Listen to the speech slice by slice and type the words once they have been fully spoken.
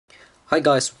Hi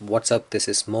guys, what's up? This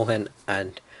is Mohan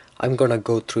and I'm gonna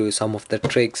go through some of the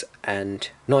tricks, and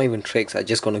not even tricks, I'm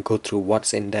just gonna go through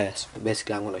what's in there. So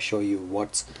basically I'm gonna show you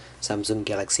what's Samsung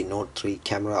Galaxy Note 3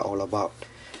 camera all about.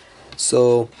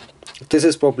 So this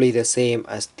is probably the same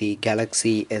as the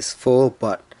Galaxy S4,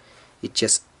 but it's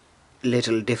just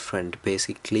little different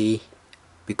basically,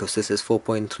 because this is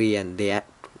 4.3 and they add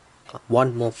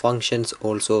one more functions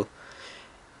also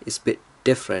is bit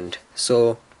different.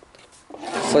 So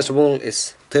first of all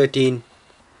is 13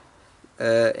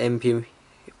 MP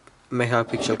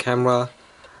megapixel camera,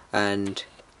 and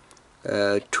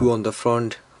 2 on the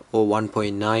front or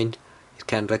 1.9. It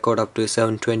can record up to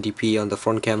 720p on the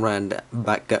front camera, and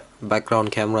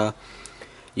background camera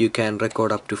you can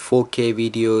record up to 4K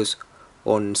videos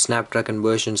on Snapdragon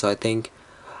versions. I think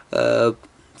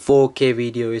 4K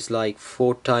video is like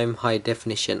 4x high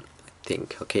definition, I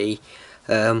think. Okay,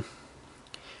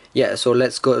 yeah, so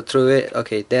let's go through it.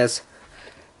 Okay,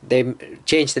 they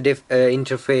changed the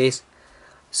interface.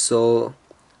 So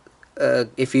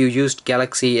if you used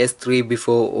Galaxy S3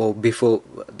 before, or before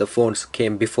the phones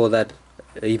came before that,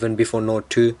 even before Note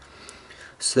 2,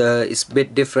 so it's a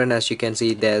bit different. As you can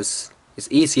see, it's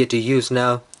easier to use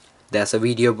now. There's a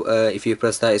video, if you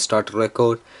press that, it starts to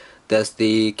record. There's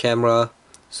the camera,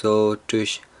 so to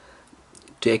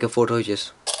take a photo,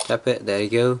 just tap it, there you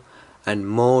go. And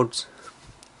modes,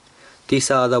 these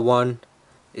are the one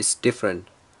is different.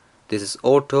 This is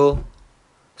auto,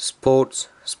 sports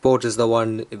is the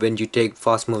one when you take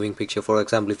fast moving picture. For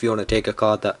example, if you want to take a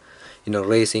car that, you know,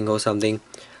 racing or something.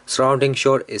 Surrounding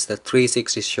shot is the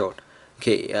 360 shot.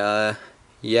 Okay,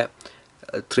 yeah,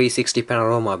 360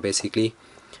 panorama basically.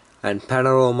 And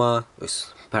panorama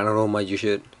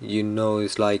you know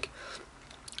is like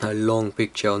a long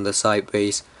picture on the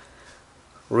sideways.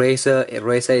 Eraser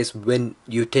is when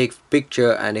you take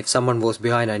picture, and if someone was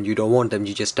behind and you don't want them,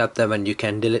 you just tap them and you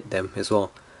can delete them as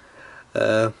well.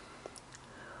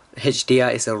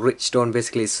 HDR is a rich tone,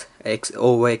 basically it's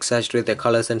over exaggerate the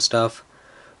colors and stuff.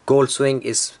 Gold swing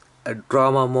is a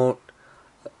drama mode,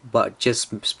 but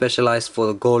just specialized for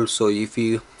the gold. So if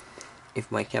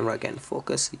my camera can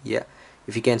focus, yeah,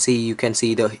 if you can see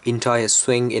the entire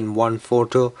swing in one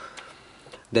photo.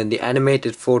 Then the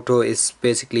animated photo is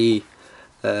basically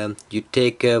you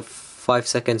take 5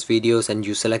 seconds videos and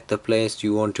you select the place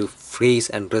you want to freeze,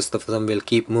 and rest of them will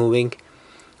keep moving,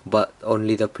 but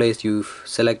only the place you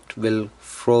select will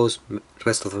froze,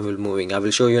 rest of them will moving. I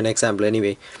will show you an example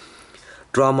anyway.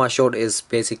 Drama shot is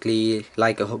basically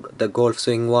like the golf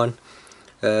swing one.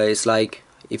 It's like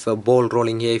if a ball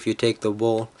rolling here, if you take the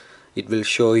ball, it will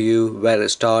show you where it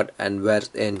starts and where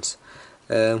it ends.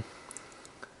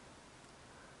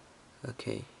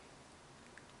 Okay,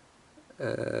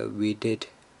 we did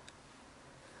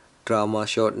drama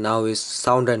shot. Now is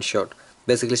sound and shot.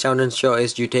 Basically sound and shot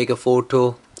is you take a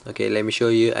photo. Okay, let me show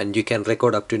you, and you can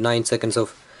record up to 9 seconds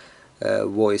of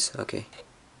voice. Okay,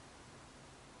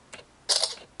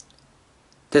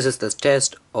 this is the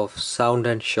test of sound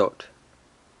and shot.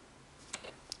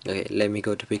 Okay, let me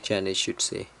go to picture and it should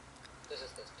say this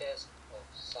is the test of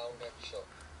sound and shot.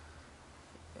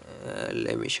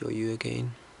 Let me show you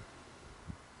again.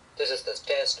 This is the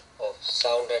test of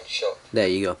sound and shot. There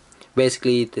you go.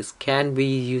 Basically this can be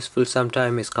useful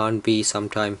sometime, it can't be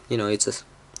sometime, you know, it's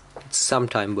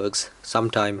sometime works,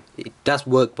 sometime it does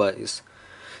work, but it's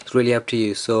really up to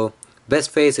you. So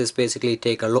best phase is basically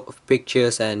take a lot of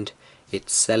pictures and it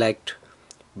select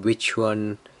which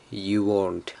one you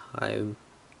want. I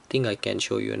think I can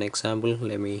show you an example.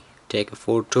 Let me take a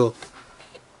photo.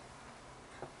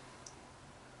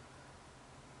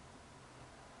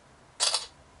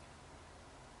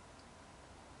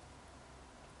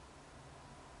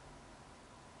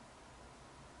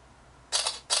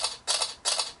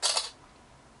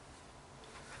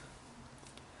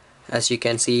 As you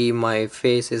can see, my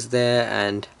face is there,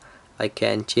 and I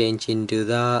can change into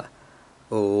that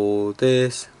or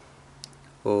this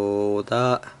or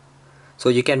that. So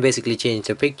you can basically change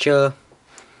the picture.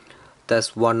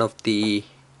 That's one of the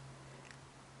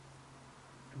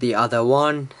other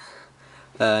one,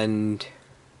 and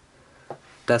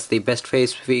that's the best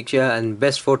face feature. And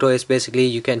best photo is basically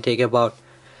you can take about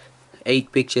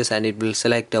 8 pictures and it will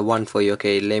select the one for you.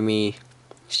 Okay, let me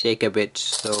shake a bit.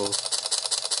 So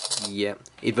yeah,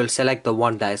 it will select the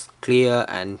one that is clear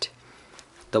and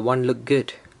the one look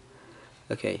good.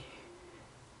 Okay,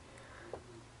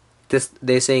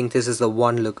 they're saying this is the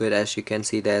one look good. As you can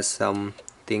see, there's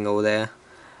something over there,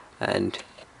 and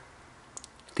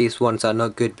these ones are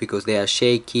not good because they are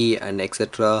shaky and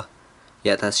etc.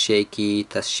 Yeah, that's shaky,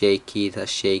 that's shaky,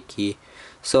 that's shaky.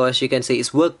 So as you can see,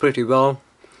 it's worked pretty well.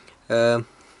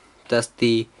 That's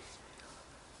the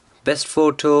Best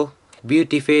photo,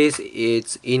 beauty face,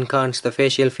 it enhances the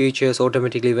facial features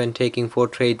automatically when taking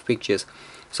portrait pictures.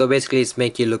 So basically it's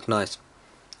make you look nice.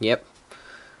 Yep.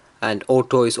 And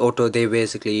auto is auto, they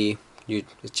basically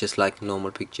it's just like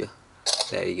normal picture.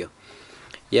 There you go.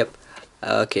 Yep.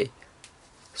 Okay,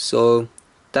 so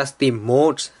that's the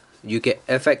modes. You get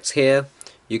effects here,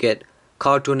 you get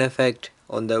cartoon effect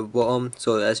on the bottom.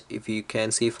 So as if you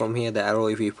can see from here, the arrow,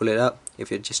 if you pull it up,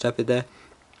 if you just tap it there,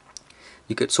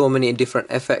 you get so many different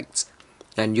effects,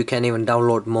 and you can even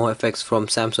download more effects from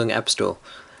Samsung App Store.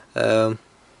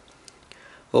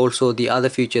 Also, the other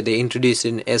feature they introduced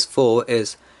in S4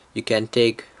 is you can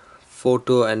take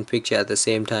photo and picture at the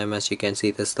same time. As you can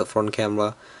see, this is the front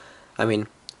camera, I mean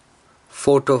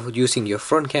photo using your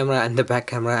front camera and the back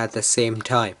camera at the same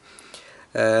time.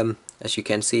 As you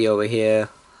can see over here,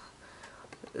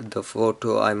 the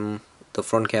photo, the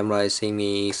front camera is seeing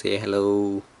me say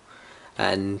hello,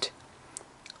 and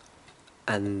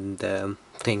the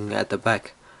thing at the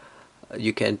back,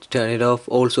 you can turn it off.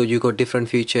 Also, you got different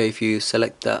feature. If you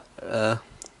select the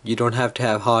you don't have to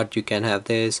have heart, you can have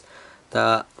this,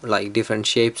 the like different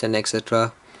shapes and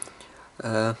etc.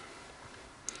 I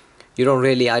don't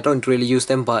really use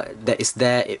them, but that is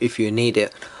there if you need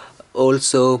it.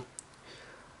 Also,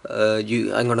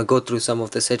 I'm gonna go through some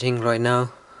of the setting right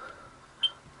now.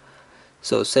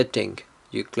 So setting,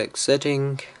 you click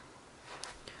setting,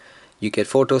 you get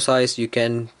photo size, you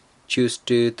can choose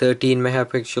to 13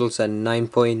 megapixels and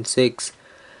 9.6.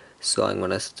 So I'm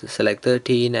gonna select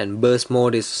 13, and burst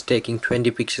mode is taking 20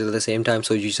 pictures at the same time,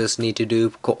 so you just need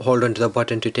to hold on to the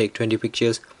button to take 20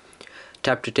 pictures.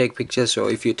 Tap to take pictures, so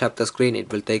if you tap the screen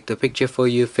it will take the picture for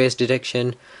you. Face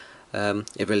detection,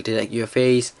 it will detect your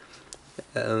face.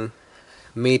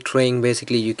 Metering,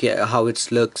 basically you get how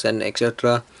it looks and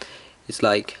etc. It's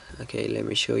like, okay, let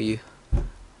me show you.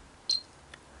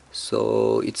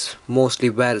 So it's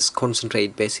mostly where it's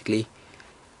concentrate basically.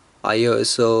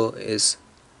 ISO is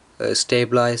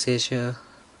stabilization,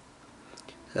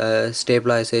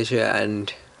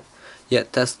 and yeah,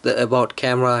 that's about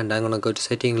camera. And I'm gonna go to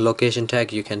setting. Location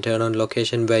tag, you can turn on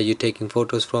location where you're taking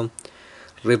photos from.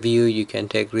 Review, you can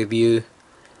take review.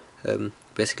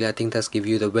 Basically I think that's give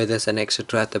you the weathers and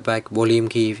etc. at the back. Volume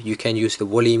key, you can use the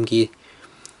volume key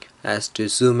as to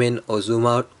zoom in or zoom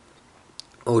out,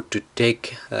 or to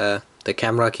take the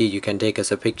camera key you can take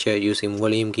as a picture using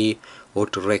volume key, or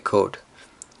to record.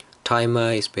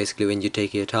 Timer is basically when you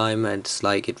take your time, and it's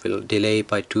like it will delay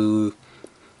by 2,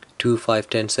 5,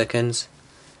 10 seconds.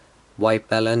 White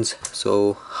balance,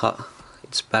 so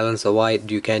it's balance the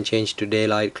white, you can change to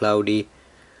daylight, cloudy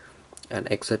and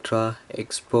etc.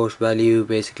 Expose value,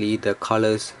 basically the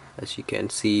colors. As you can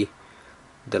see,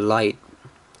 the light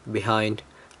behind,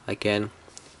 I can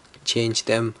change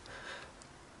them.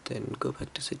 Then go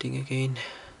back to setting again.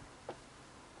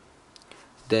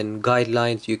 Then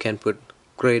guidelines, you can put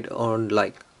grid on,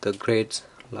 like the grids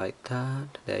like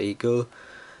that. There you go.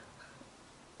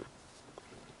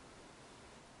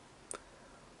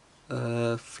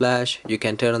 Flash, you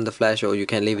can turn on the flash, or you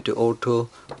can leave it to auto,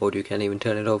 or you can even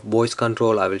turn it off. Voice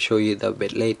control, I will show you that a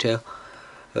bit later.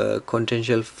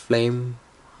 Continual flame,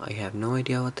 I have no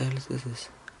idea what the hell this is.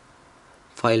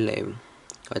 File name,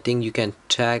 I think you can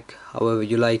tag however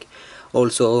you like.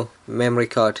 Also memory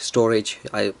card storage,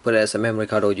 I put it as a memory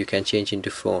card, or you can change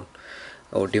into phone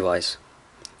or device.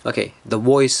 Okay, the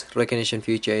voice recognition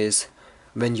feature is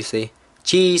when you say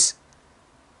cheese.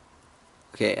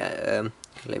 Okay,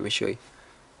 let me show you.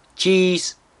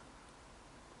 Cheese,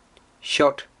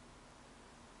 shot,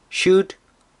 shoot.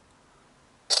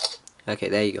 Okay,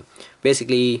 there you go.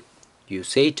 Basically you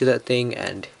say to that thing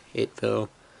and it will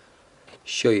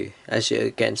show you. As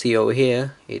you can see over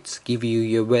here, it's give you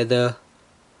your weather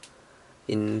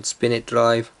in spin it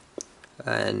drive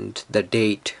and the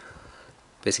date.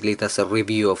 Basically that's a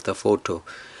review of the photo.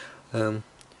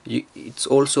 It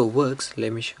also works,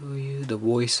 let me show you the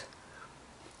voice.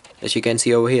 As you can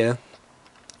see over here,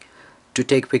 to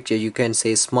take picture you can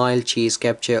say smile, cheese,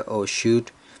 capture or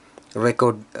shoot.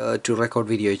 Record, to record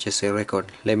video you just say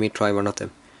record. Let me try one of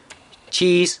them.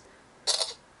 Cheese,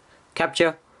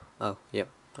 capture. Oh yeah,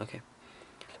 okay.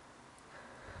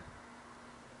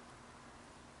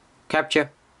 Capture,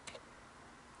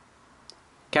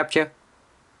 capture,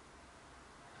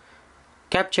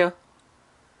 capture.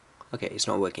 Okay, it's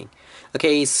not working.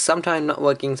 Okay, sometime not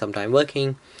working, sometime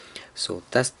working. So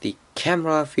that's the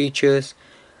camera features.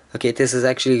 Okay, this is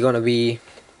actually gonna be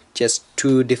just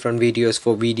 2 different videos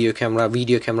for video camera.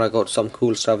 Video camera got some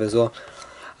cool stuff as well.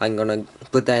 I'm gonna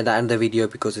put that in the end of the video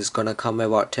because it's gonna come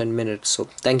about 10 minutes. So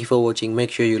thank you for watching.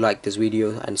 Make sure you like this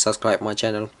video and subscribe my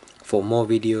channel for more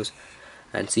videos,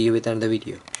 and see you with another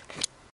video.